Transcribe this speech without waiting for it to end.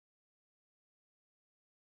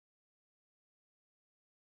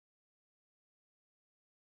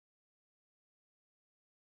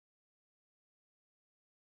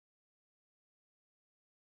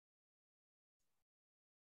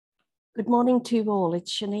Good morning to you all.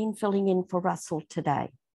 It's Shanine filling in for Russell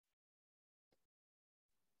today.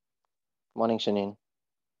 Morning, Shanine.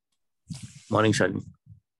 Morning, Shanine.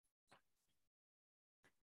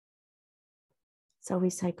 So we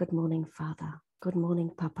say good morning, Father. Good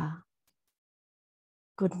morning, Papa.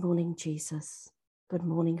 Good morning, Jesus. Good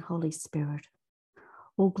morning, Holy Spirit.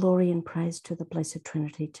 All glory and praise to the Blessed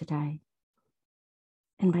Trinity today.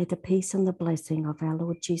 And may the peace and the blessing of our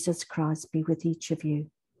Lord Jesus Christ be with each of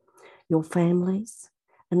you, your families,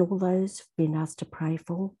 and all those who've been asked to pray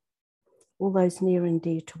for, all those near and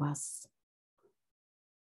dear to us,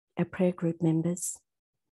 our prayer group members,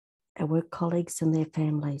 our work colleagues and their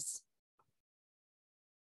families.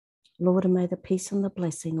 Lord, and may the peace and the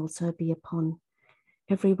blessing also be upon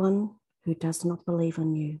everyone who does not believe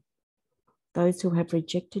on you, those who have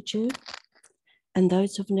rejected you, and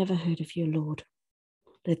those who have never heard of you, Lord.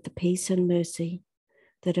 Let the peace and mercy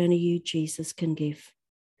that only you, Jesus, can give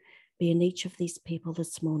be in each of these people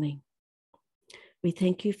this morning. We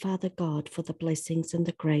thank you, Father God, for the blessings and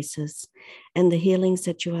the graces and the healings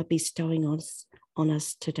that you are bestowing on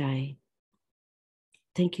us today.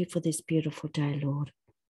 Thank you for this beautiful day, Lord.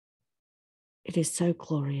 It is so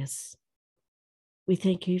glorious. We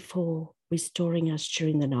thank you for restoring us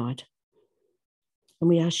during the night. And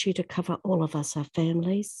we ask you to cover all of us, our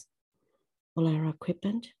families, all our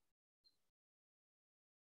equipment,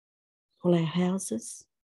 all our houses,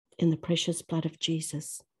 in the precious blood of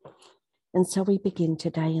Jesus. And so we begin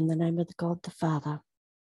today in the name of God the Father,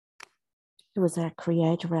 who is our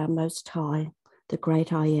Creator, our Most High, the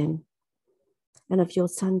great I Am, and of your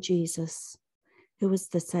Son Jesus, who is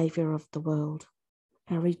the Saviour of the world,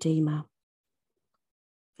 our Redeemer,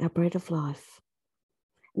 our bread of life,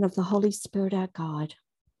 and of the Holy Spirit, our guide,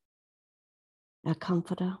 our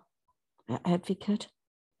comforter, our advocate,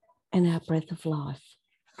 and our breath of life.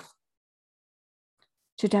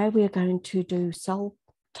 Today we are going to do Soul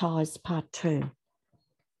Ties Part 2.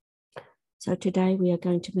 So today we are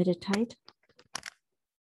going to meditate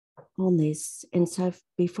on this. And so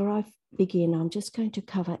before I begin, I'm just going to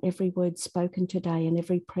cover every word spoken today and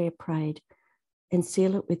every prayer prayed and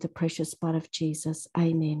seal it with the precious blood of Jesus.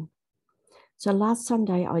 Amen. So last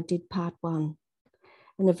Sunday I did Part 1.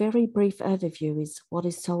 And a very brief overview is what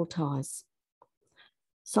is soul ties.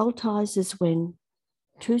 Soul ties is when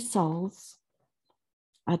two souls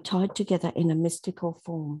are tied together in a mystical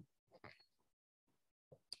form,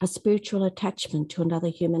 a spiritual attachment to another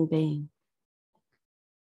human being.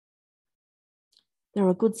 There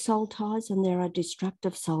are good soul ties and there are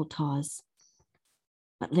destructive soul ties.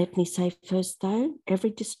 But let me say first though,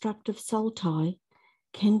 every destructive soul tie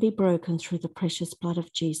can be broken through the precious blood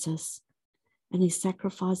of Jesus and his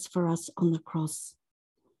sacrifice for us on the cross.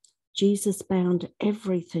 Jesus bound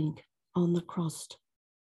everything on the cross.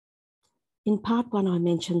 In Part 1, I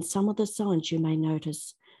mentioned some of the signs you may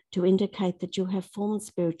notice to indicate that you have formed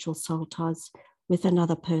spiritual soul ties with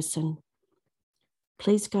another person.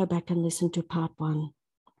 Please go back and listen to Part 1.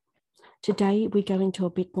 Today, we go into a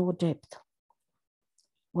bit more depth.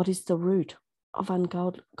 What is the root of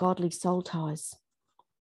ungodly soul ties?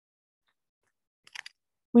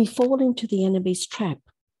 We fall into the enemy's trap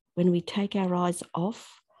when we take our eyes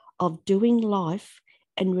off of doing life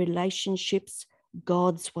and relationships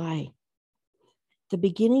God's way. The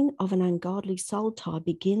beginning of an ungodly soul tie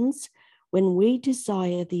begins when we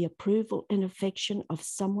desire the approval and affection of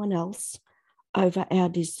someone else over our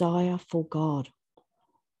desire for God.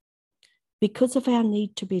 Because of our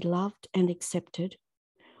need to be loved and accepted,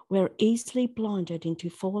 we're easily blinded into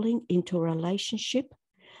falling into a relationship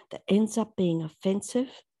that ends up being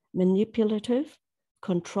offensive, manipulative,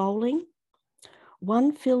 controlling,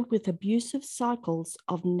 one filled with abusive cycles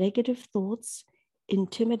of negative thoughts,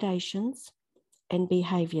 intimidations, and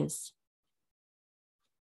behaviours.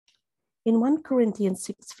 In 1 Corinthians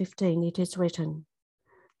 6:15, it is written,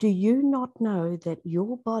 "Do you not know that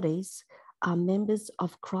your bodies are members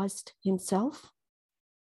of Christ himself?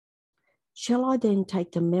 Shall I then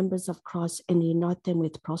take the members of Christ and unite them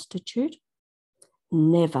with prostitute?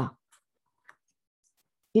 Never."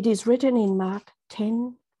 It is written in Mark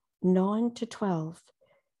 10:9-12.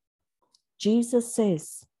 Jesus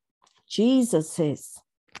says,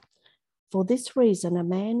 "For this reason, a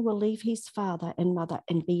man will leave his father and mother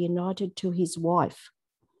and be united to his wife,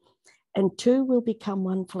 and two will become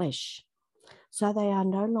one flesh. So they are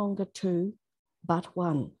no longer two, but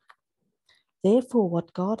one. Therefore,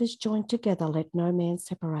 what God has joined together, let no man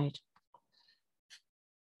separate."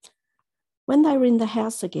 When they were in the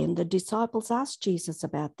house again, the disciples asked Jesus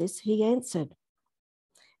about this. He answered,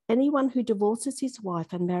 "Anyone who divorces his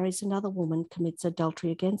wife and marries another woman commits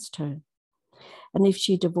adultery against her. And if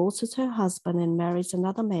she divorces her husband and marries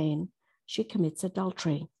another man, she commits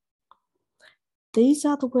adultery. These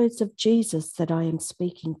are the words of Jesus that I am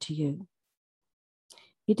speaking to you.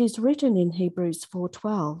 It is written in Hebrews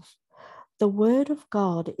 4:12, the word of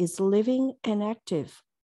God is living and active.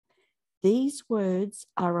 These words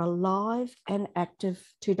are alive and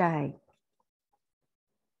active today.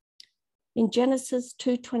 In Genesis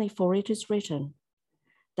 2:24, it is written,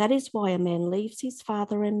 that is why a man leaves his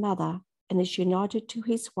father and mother and is united to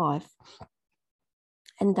his wife,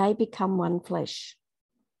 and they become one flesh.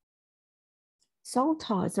 Soul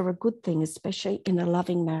ties are a good thing, especially in a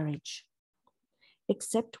loving marriage,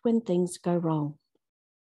 except when things go wrong.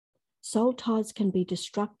 Soul ties can be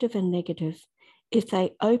destructive and negative if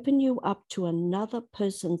they open you up to another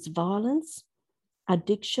person's violence,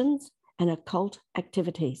 addictions, and occult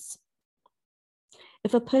activities.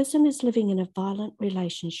 If a person is living in a violent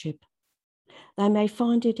relationship, they may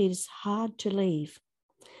find it is hard to leave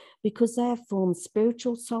because they have formed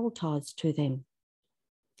spiritual soul ties to them.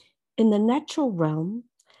 In the natural realm,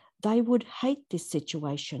 they would hate this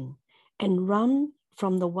situation and run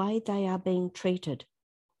from the way they are being treated.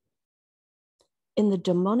 In the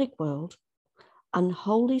demonic world,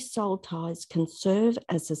 unholy soul ties can serve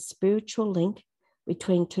as a spiritual link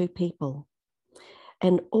between two people,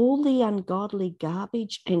 and all the ungodly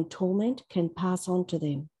garbage and torment can pass on to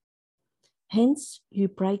them. Hence, you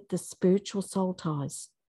break the spiritual soul ties.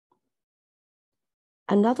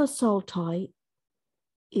 Another soul tie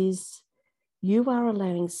is you are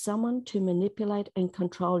allowing someone to manipulate and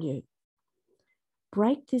control you.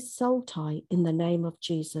 Break this soul tie in the name of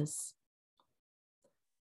Jesus.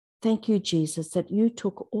 Thank you, Jesus, that you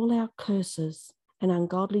took all our curses and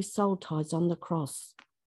ungodly soul ties on the cross.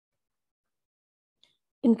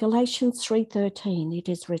 In Galatians 3:13, it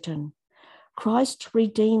is written, Christ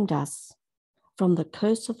redeemed us from the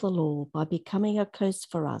curse of the law by becoming a curse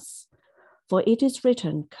for us. For it is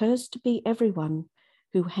written, cursed be everyone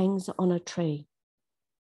who hangs on a tree.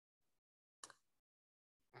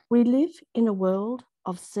 We live in a world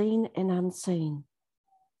of seen and unseen.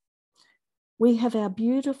 We have our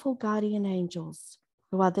beautiful guardian angels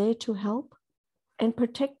who are there to help and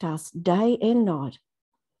protect us day and night.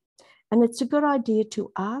 And it's a good idea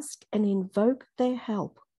to ask and invoke their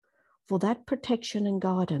help for that protection and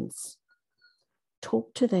guidance.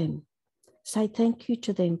 Talk to them. Say thank you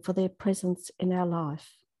to them for their presence in our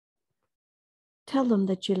life. Tell them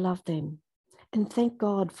that you love them and thank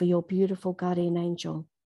God for your beautiful guardian angel.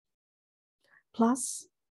 Plus,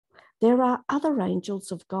 there are other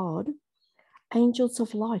angels of God, angels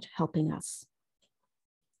of light helping us.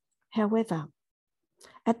 However,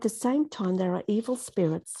 at the same time, there are evil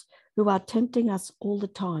spirits who are tempting us all the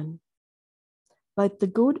time. Both the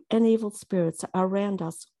good and evil spirits are around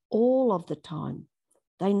us all of the time.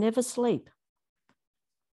 They never sleep.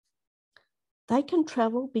 They can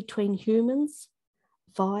travel between humans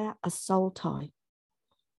via a soul tie.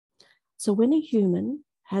 So when a human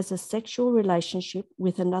has a sexual relationship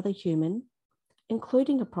with another human,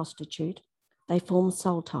 including a prostitute, they form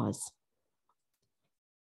soul ties.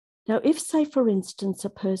 Now, if, say, for instance, a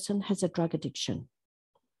person has a drug addiction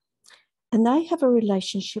and they have a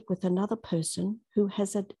relationship with another person who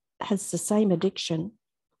has the same addiction,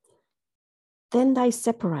 then they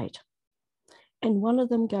separate and one of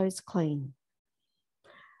them goes clean.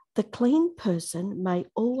 The clean person may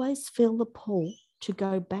always feel the pull to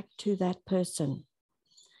go back to that person,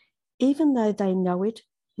 even though they know it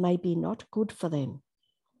may be not good for them.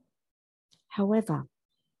 However,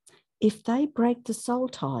 if they break the soul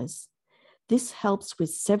ties, this helps with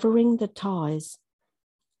severing the ties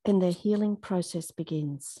and their healing process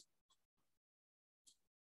begins.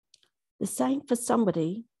 The same for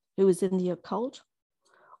somebody who is in the occult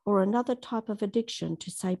or another type of addiction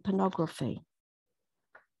to, say, pornography.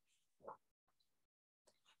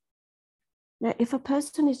 Now, if a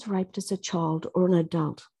person is raped as a child or an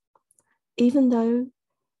adult, even though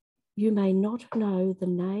you may not know the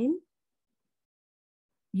name,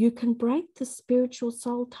 you can break the spiritual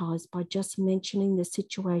soul ties by just mentioning the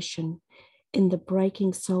situation in the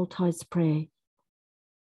Breaking Soul Ties prayer,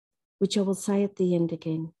 which I will say at the end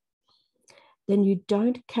again. Then you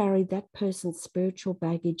don't carry that person's spiritual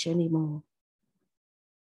baggage anymore.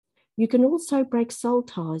 You can also break soul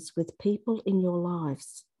ties with people in your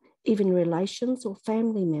lives, even relations or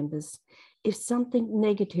family members, if something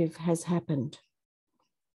negative has happened.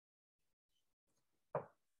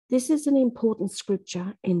 This is an important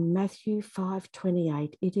scripture in Matthew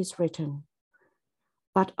 5:28. It is written,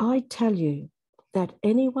 "But I tell you that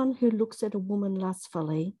anyone who looks at a woman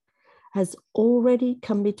lustfully has already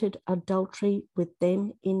committed adultery with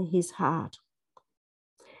them in his heart."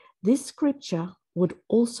 This scripture would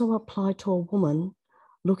also apply to a woman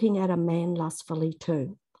looking at a man lustfully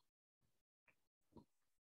too.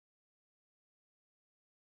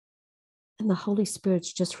 And the Holy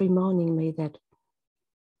Spirit's just reminding me that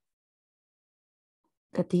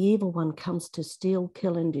the evil one comes to steal,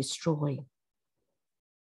 kill, and destroy.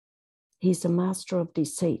 He's a master of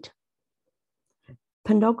deceit.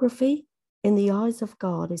 Pornography, in the eyes of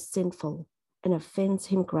God, is sinful and offends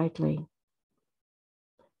him greatly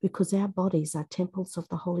because our bodies are temples of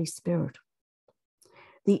the Holy Spirit.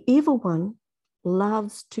 The evil one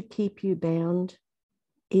loves to keep you bound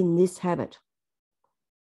in this habit.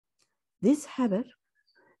 This habit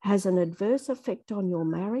has an adverse effect on your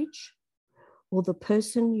marriage or the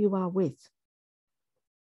person you are with.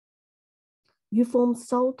 You form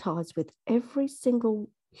soul ties with every single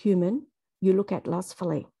human you look at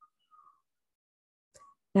lustfully.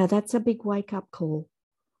 Now, that's a big wake-up call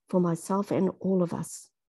for myself and all of us.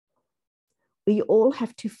 We all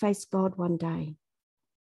have to face God one day.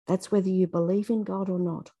 That's whether you believe in God or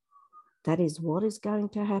not. That is what is going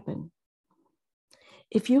to happen.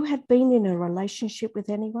 If you have been in a relationship with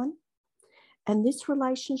anyone, and this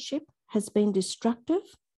relationship has been destructive,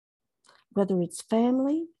 whether it's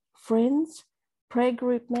family, friends, prayer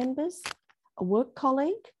group members, a work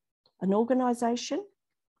colleague, an organisation,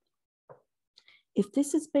 if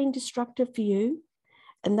this has been destructive for you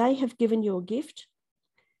and they have given you a gift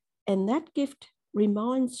and that gift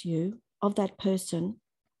reminds you of that person,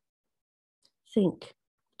 think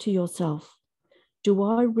to yourself, do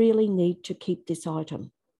I really need to keep this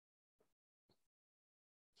item?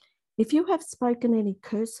 If you have spoken any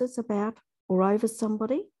curses about or over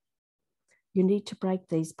somebody, you need to break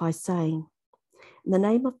these by saying, in the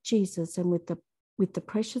name of Jesus and with the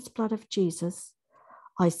precious blood of Jesus,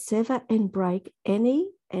 I sever and break any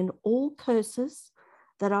and all curses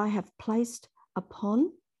that I have placed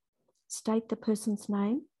upon, state the person's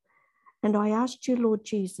name, and I ask you, Lord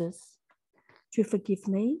Jesus, to forgive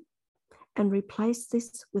me and replace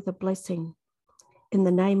this with a blessing. In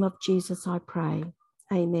the name of Jesus, I pray.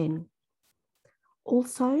 Amen.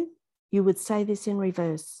 Also, you would say this in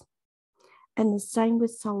reverse, and the same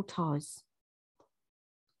with soul ties.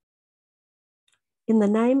 In the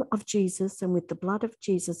name of Jesus and with the blood of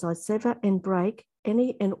Jesus, I sever and break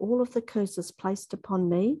any and all of the curses placed upon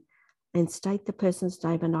me and state the person's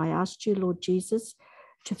name. And I ask you, Lord Jesus,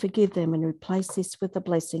 to forgive them and replace this with a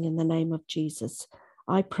blessing in the name of Jesus.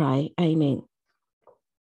 I pray, amen.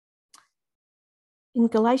 In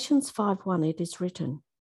Galatians 5:1, it is written,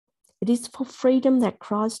 it is for freedom that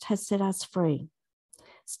Christ has set us free.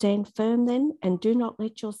 Stand firm then and do not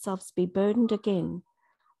let yourselves be burdened again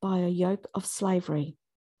by a yoke of slavery.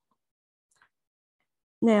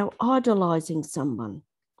 Now, idolizing someone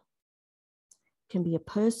can be a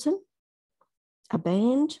person, a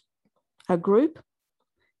band, a group,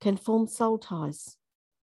 can form soul ties.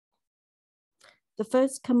 The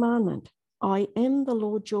first commandment, I am the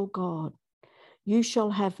Lord your God. You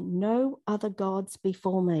shall have no other gods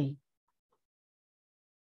before me.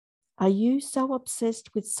 Are you so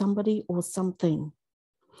obsessed with somebody or something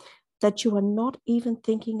that you are not even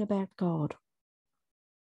thinking about God?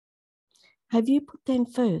 Have you put them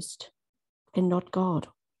first and not God?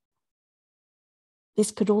 This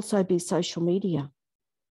could also be social media.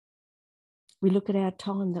 We look at our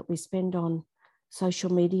time that we spend on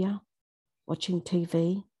social media, watching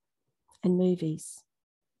TV and movies.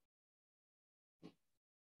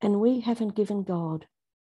 And we haven't given God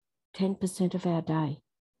 10% of our day.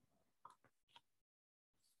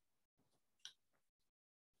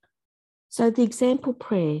 So the example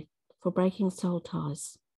prayer for breaking soul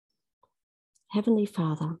ties. Heavenly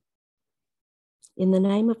Father, in the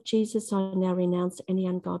name of Jesus, I now renounce any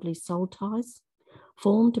ungodly soul ties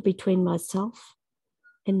formed between myself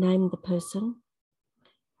and name the person.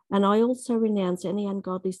 And I also renounce any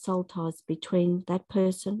ungodly soul ties between that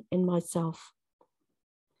person and myself.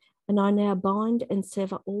 And I now bind and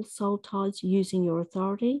sever all soul ties using your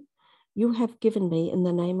authority you have given me in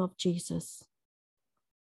the name of Jesus.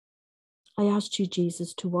 I ask you,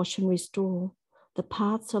 Jesus, to wash and restore the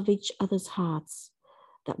parts of each other's hearts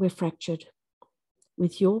that were fractured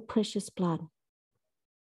with your precious blood.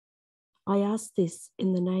 I ask this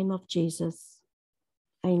in the name of Jesus.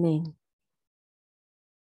 Amen.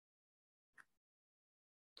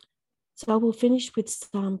 So I will finish with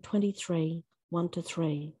Psalm 23,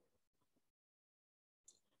 1-3.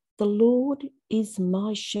 The Lord is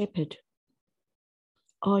my shepherd.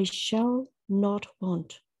 I shall not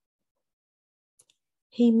want.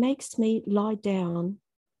 He makes me lie down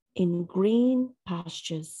in green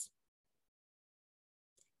pastures.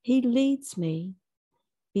 He leads me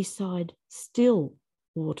beside still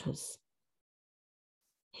waters.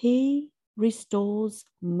 He restores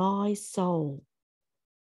my soul.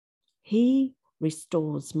 He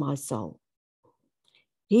restores my soul.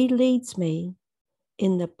 He leads me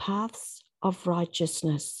in the paths of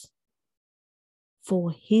righteousness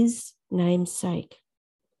for his name's sake.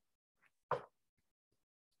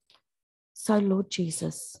 So, Lord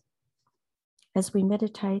Jesus, as we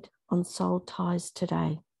meditate on soul ties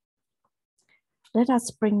today, let us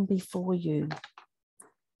bring before you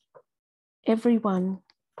everyone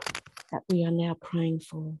that we are now praying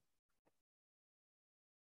for.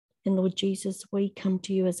 And Lord Jesus, we come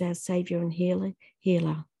to you as our Saviour and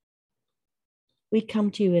healer. We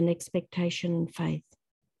come to you in expectation and faith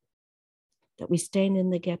that we stand in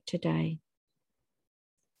the gap today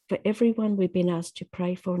for everyone we've been asked to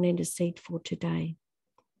pray for and intercede for today.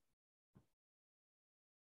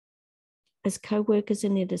 As co-workers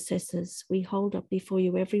and intercessors, we hold up before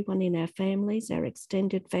you everyone in our families, our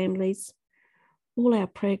extended families, all our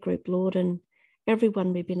prayer group, Lord, and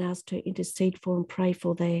everyone we've been asked to intercede for and pray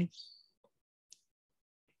for there.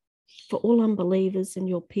 For all unbelievers and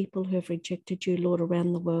your people who have rejected you, Lord,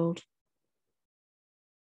 around the world.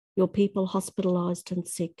 Your people hospitalised and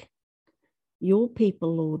sick. Your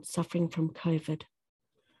people, Lord, suffering from COVID.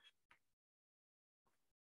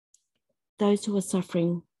 Those who are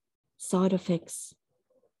suffering side effects.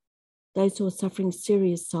 Those who are suffering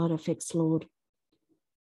serious side effects, Lord.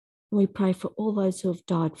 And we pray for all those who have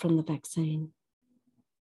died from the vaccine.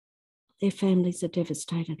 Their families are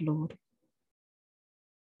devastated, Lord.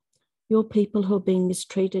 Your people who are being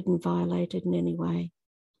mistreated and violated in any way.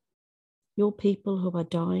 Your people who are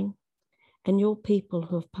dying and your people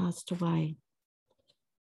who have passed away.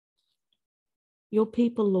 Your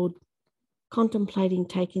people, Lord, contemplating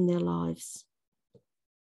taking their lives.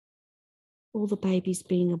 All the babies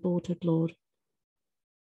being aborted, Lord.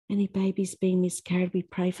 Any babies being miscarried, we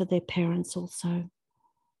pray for their parents also.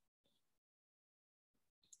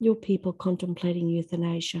 Your people contemplating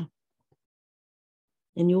euthanasia.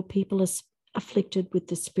 And your people are afflicted with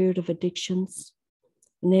the spirit of addictions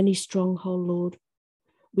and any stronghold, Lord,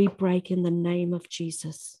 we break in the name of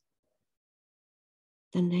Jesus.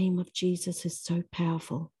 The name of Jesus is so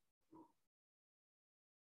powerful.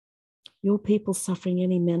 Your people suffering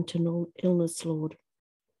any mental illness, Lord.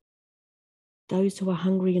 Those who are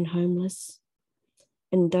hungry and homeless,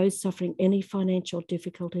 and those suffering any financial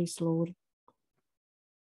difficulties, Lord.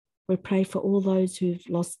 We pray for all those who've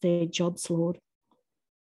lost their jobs, Lord.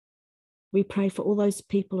 We pray for all those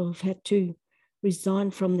people who have had to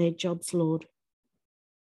resign from their jobs, Lord,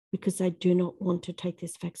 because they do not want to take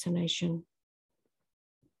this vaccination.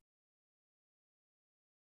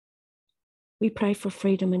 We pray for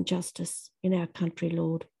freedom and justice in our country,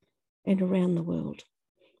 Lord, and around the world.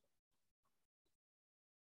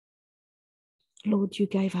 Lord, you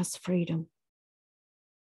gave us freedom.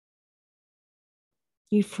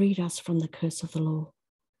 You freed us from the curse of the law.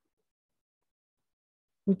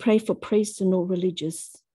 We pray for priests and all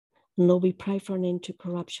religious. And Lord, we pray for an end to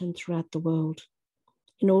corruption throughout the world,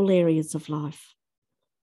 in all areas of life.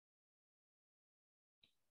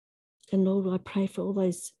 And Lord, I pray for all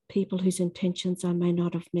those people whose intentions I may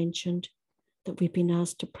not have mentioned, that we've been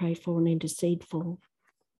asked to pray for and intercede for.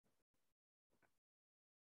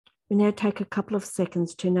 We now take a couple of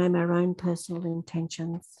seconds to name our own personal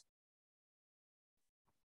intentions.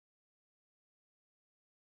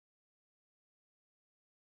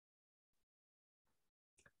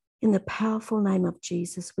 In the powerful name of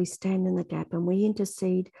Jesus, we stand in the gap and we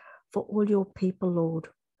intercede for all your people, Lord.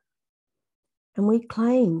 And we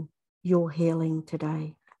claim your healing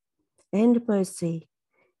today and mercy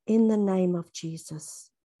in the name of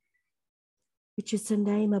Jesus, which is the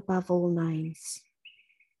name above all names.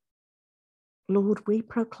 Lord, we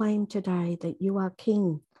proclaim today that you are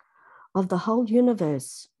King of the whole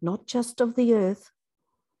universe, not just of the earth,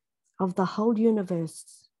 of the whole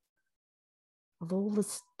universe, of all the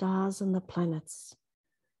stars and the planets.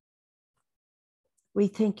 We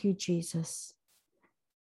thank you, Jesus.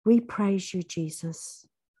 We praise you, Jesus.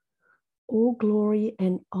 All glory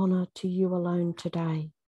and honor to you alone today.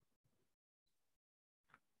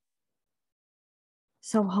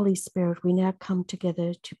 So, Holy Spirit, we now come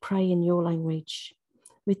together to pray in your language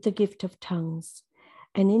with the gift of tongues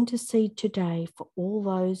and intercede today for all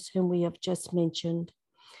those whom we have just mentioned,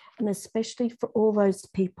 and especially for all those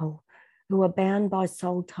people who are bound by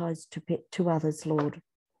soul ties to others, Lord.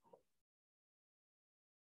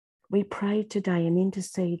 We pray today and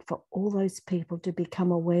intercede for all those people to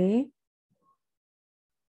become aware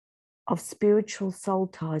of spiritual soul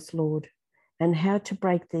ties, Lord, and how to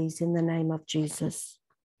break these in the name of Jesus.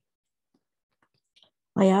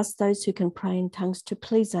 I ask those who can pray in tongues to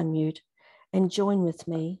please unmute and join with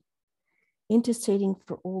me interceding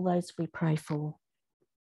for all those we pray for.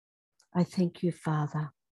 I thank you,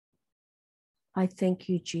 Father. I thank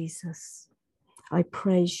you, Jesus. I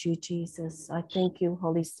praise you, Jesus. I thank you,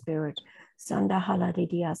 Holy Spirit. Sanda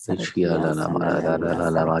haladidia sarakia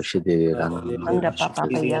Anda papa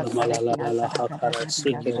paya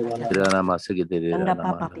Anda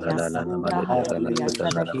papa paya sanda haladia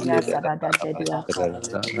sarakia saradadia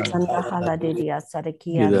Sanda haladia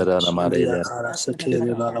sarakia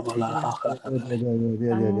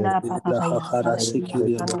Anda papa paya sarakia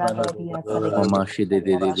sanda dadia sarakia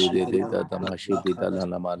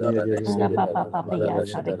Anda papa papa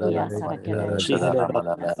sarakia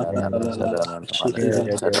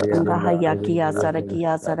Anda hayakia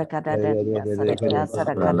sarakia sarakada sarakia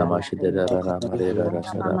sarakada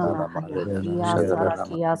mama hayakia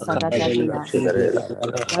sarakia saradadia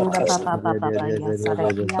Anda papa papa ya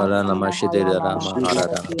sarakia sanda halala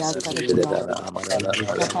sarakia sarakia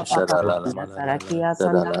papa papa sarakia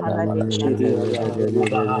sanda haladia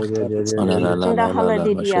Anda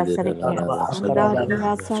haladia sarakia sanda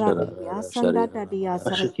dia sarakia sanda dadia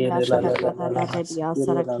sarakia sarakada dadia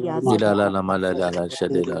sarakia sanda dadia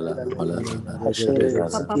sarakia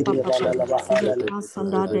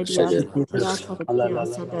sarakia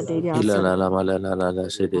sada dadia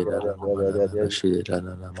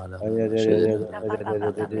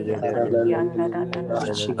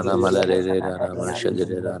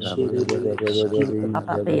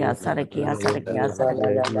Papaya sarakia sarakia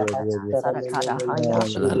sarakada haya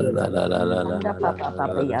Anda papa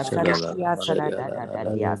papaya sarakia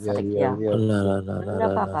saradadia sarakia Anda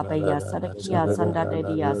papa papaya sarakia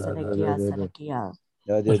sandadadia sarakia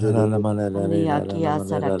Andiakia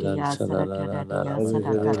sarakia sarakadadia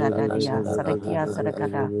sarakadadia sarakia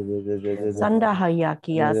sarakada Sanda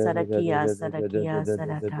hayakia sarakia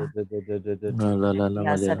saraka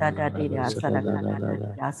Ya sadadadia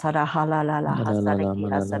sarakadadia sarahalala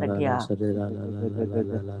sarakia sarakia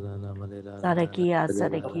Sarakia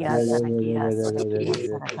sarakia sarakia sarakia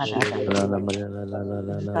sarakadadia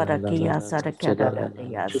Sarakia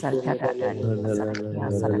sarakadadia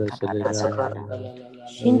sarakada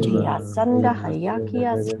India sanda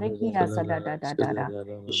hayakia sarakia sadadadada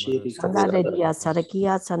sanda dia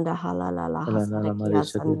sarakia sanda halala sarakia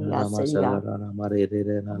sandia seria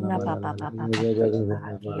na papa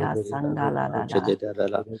sarakia sanda la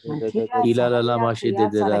mantia sarakia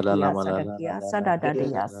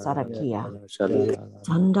sadadadia sarakia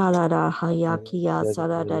sanda la hayakia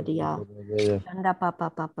sadadadia sanda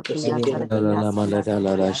papa pia sarakia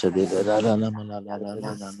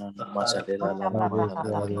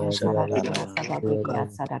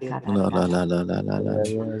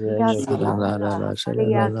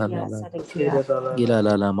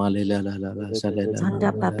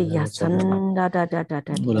Sanda papia sanda da da da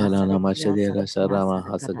da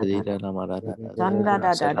sanda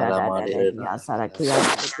da da da da sarakia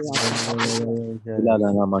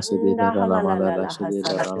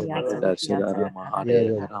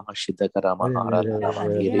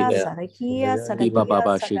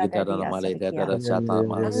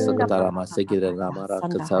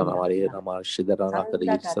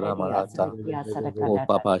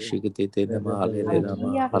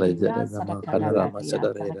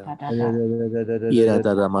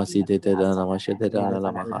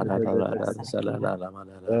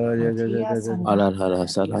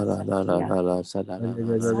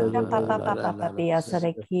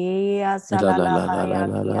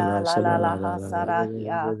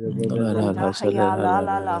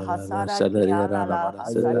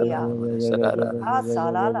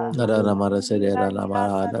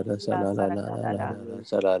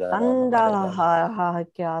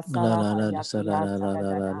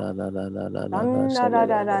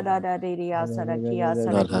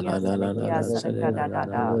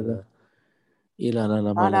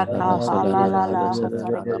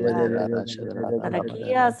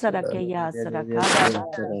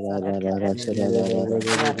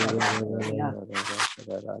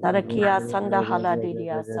Sarakia sanda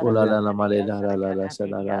haladidia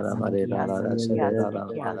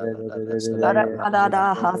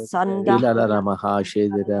Sarakada hasanda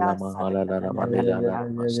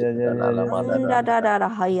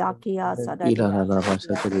hayakia sadadia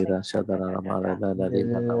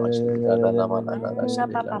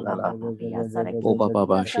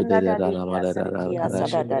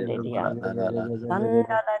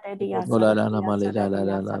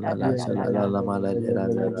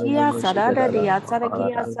Kia Sarada Dia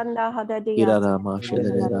Sarakia Sanda Hadadia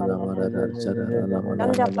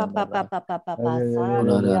Sanda Papa Papa Papa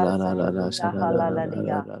Saradia Sanda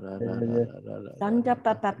Halaladia Sanda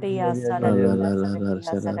Papa Pia Saradia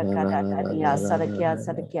Sarakia Sarakada Dia Sarakia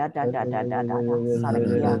Sarakia da da da da da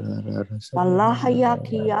Sarakia Balahaya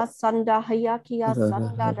Kia Sanda Hayakia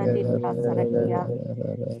Sanda Dia Sarakia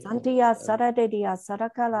Santia Saradia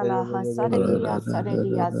Sarakala Sarakia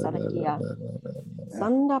Saradia Sarakia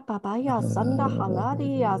Sanda papaya, sanda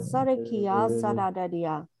haladia, sarakia,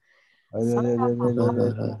 saradadia. Sanda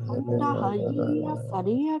papaya, sanda halia,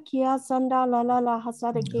 saria kia, sanda la la la,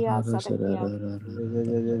 hasarakia, sarakia.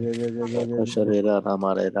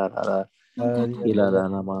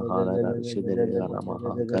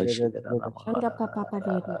 Shanda papa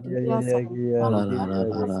padedi, dia saradia,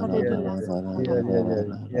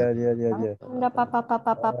 Sanda papa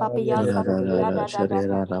papa papa ya sarakia, da da da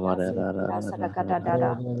da, dia sarakada da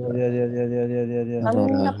da.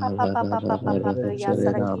 Sanda papa papa papa ya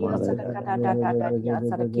sarakia, sarakada da da da, dia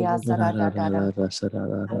sarakia, sarada da da.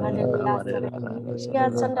 Hallelujah,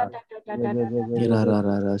 sarakia, sanda da da da da da.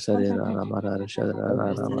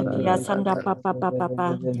 Sanda papa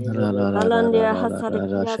papa. Lalandia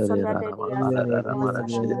hasarakia, sanda da dia sarakia,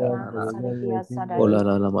 sarada hasarakia, sarada.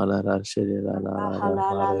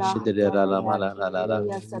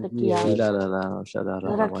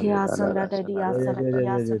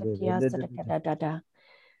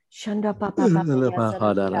 Shanda papa papa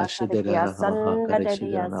sadakia sadakia sanda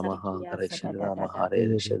dadia sadakia sanda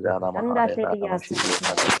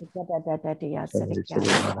dadia sadakia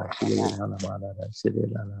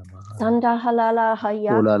sanda halala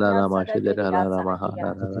haya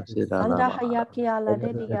sanda hayakia la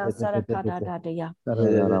dadia sadakada dadia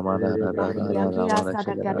hayakia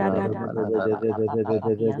sadakada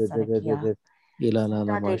dadia sadakia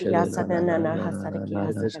Sadadia sadana hasadakia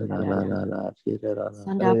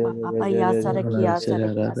Sanda papa ya sadakia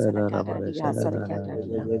sadakia sadakadadia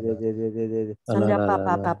sadakadadia Sanda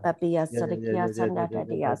papa papa ya sadakia sanda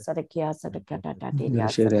dadia sadakia sadakadadia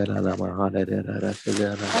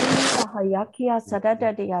Sanda hayakia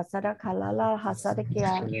sadadadia sadakalala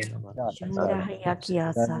hasadakia Shanda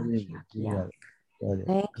hayakia sadakia.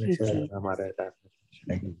 Thank you, Jesus.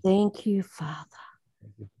 Thank you, Father.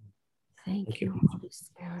 Thank you, Holy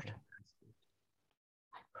Spirit.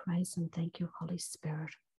 I praise and thank you, Holy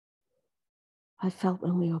Spirit. I felt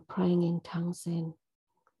when we were praying in tongues then,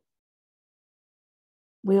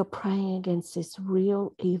 we were praying against this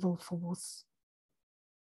real evil force.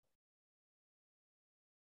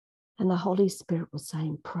 And the Holy Spirit was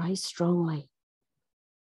saying, pray strongly.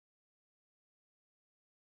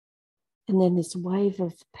 And then this wave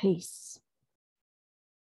of peace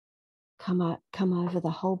come over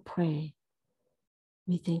the whole prayer.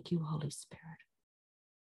 We thank you, Holy Spirit.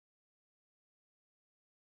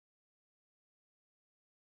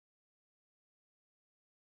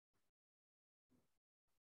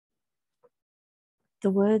 The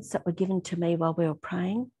words that were given to me while we were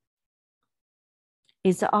praying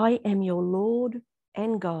is, I am your Lord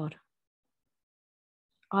and God.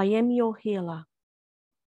 I am your healer.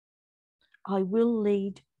 I will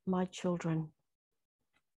lead my children.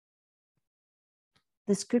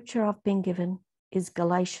 The scripture I've been given is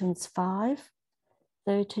Galatians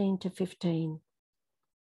 5:13-15.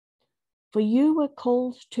 For you were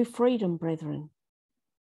called to freedom, brethren.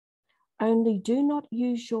 Only do not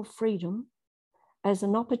use your freedom as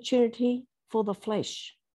an opportunity for the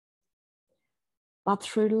flesh, but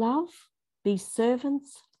through love be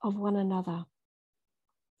servants of one another.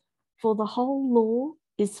 For the whole law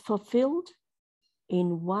is fulfilled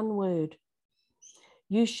in one word.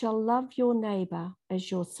 You shall love your neighbor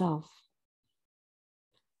as yourself.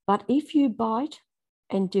 But if you bite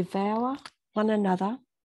and devour one another,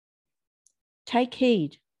 take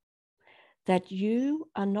heed that you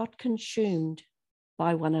are not consumed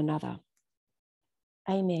by one another.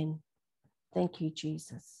 Amen. Thank you,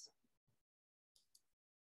 Jesus.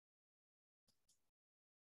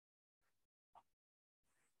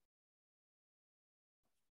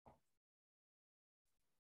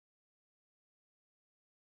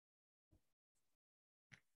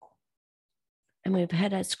 And we've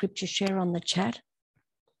had a scripture share on the chat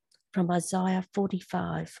from Isaiah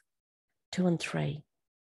 45:2-3.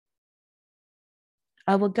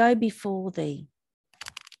 I will go before thee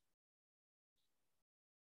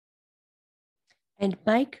and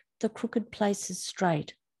make the crooked places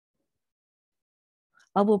straight.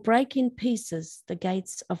 I will break in pieces the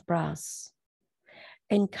gates of brass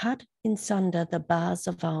and cut in sunder the bars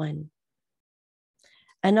of iron.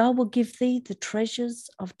 And I will give thee the treasures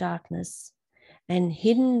of darkness and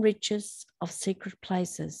hidden riches of secret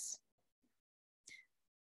places,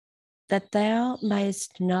 that thou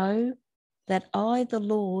mayest know that I, the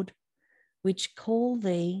Lord, which call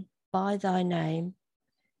thee by thy name,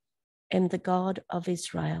 am the God of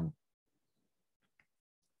Israel.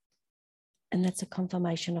 And that's a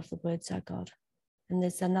confirmation of the words of God. And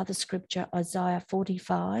there's another scripture, Isaiah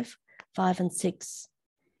 45, 5 and 6.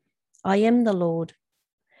 I am the Lord,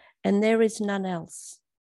 and there is none else.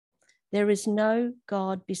 There is no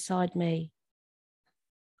God beside me.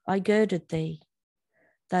 I girded thee,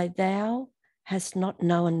 though thou hast not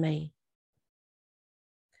known me,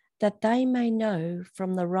 that they may know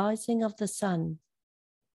from the rising of the sun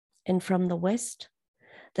and from the west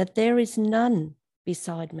that there is none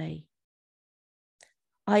beside me.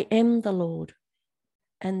 I am the Lord,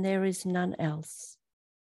 and there is none else.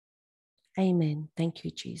 Amen. Thank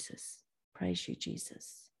you, Jesus. Praise you,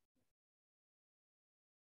 Jesus.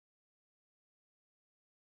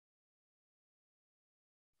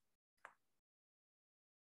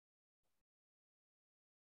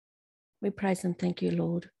 We praise and thank you,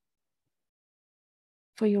 Lord,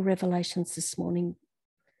 for your revelations this morning.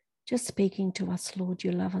 Just speaking to us, Lord,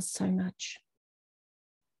 you love us so much.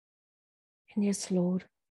 And yes, Lord,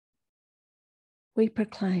 we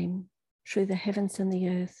proclaim through the heavens and the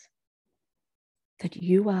earth that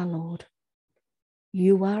you are Lord.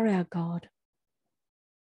 You are our God.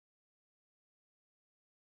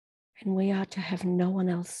 And we are to have no one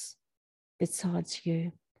else besides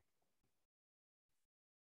you.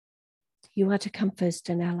 You are to come first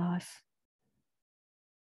in our life.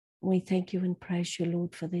 We thank you and praise you,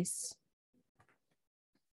 Lord, for this.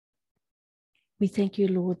 We thank you,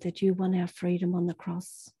 Lord, that you won our freedom on the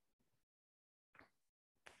cross.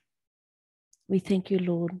 We thank you,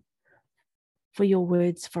 Lord, for your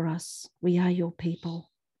words for us. We are your people.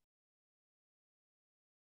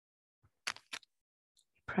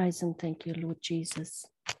 Praise and thank you, Lord Jesus.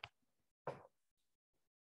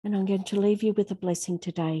 And I'm going to leave you with a blessing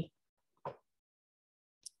today.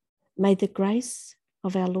 May the grace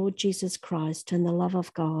of our Lord Jesus Christ and the love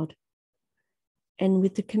of God and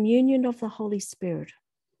with the communion of the Holy Spirit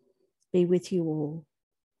be with you all.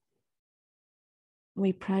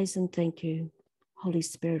 We praise and thank you, Holy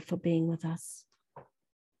Spirit, for being with us.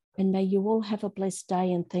 And may you all have a blessed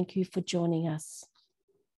day, and thank you for joining us.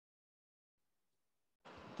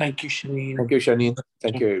 Thank you, Shanine. Thank you, Shanine.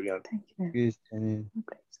 Thank you, everyone. Thank you. Yes, Janine.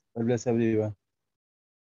 God bless everyone.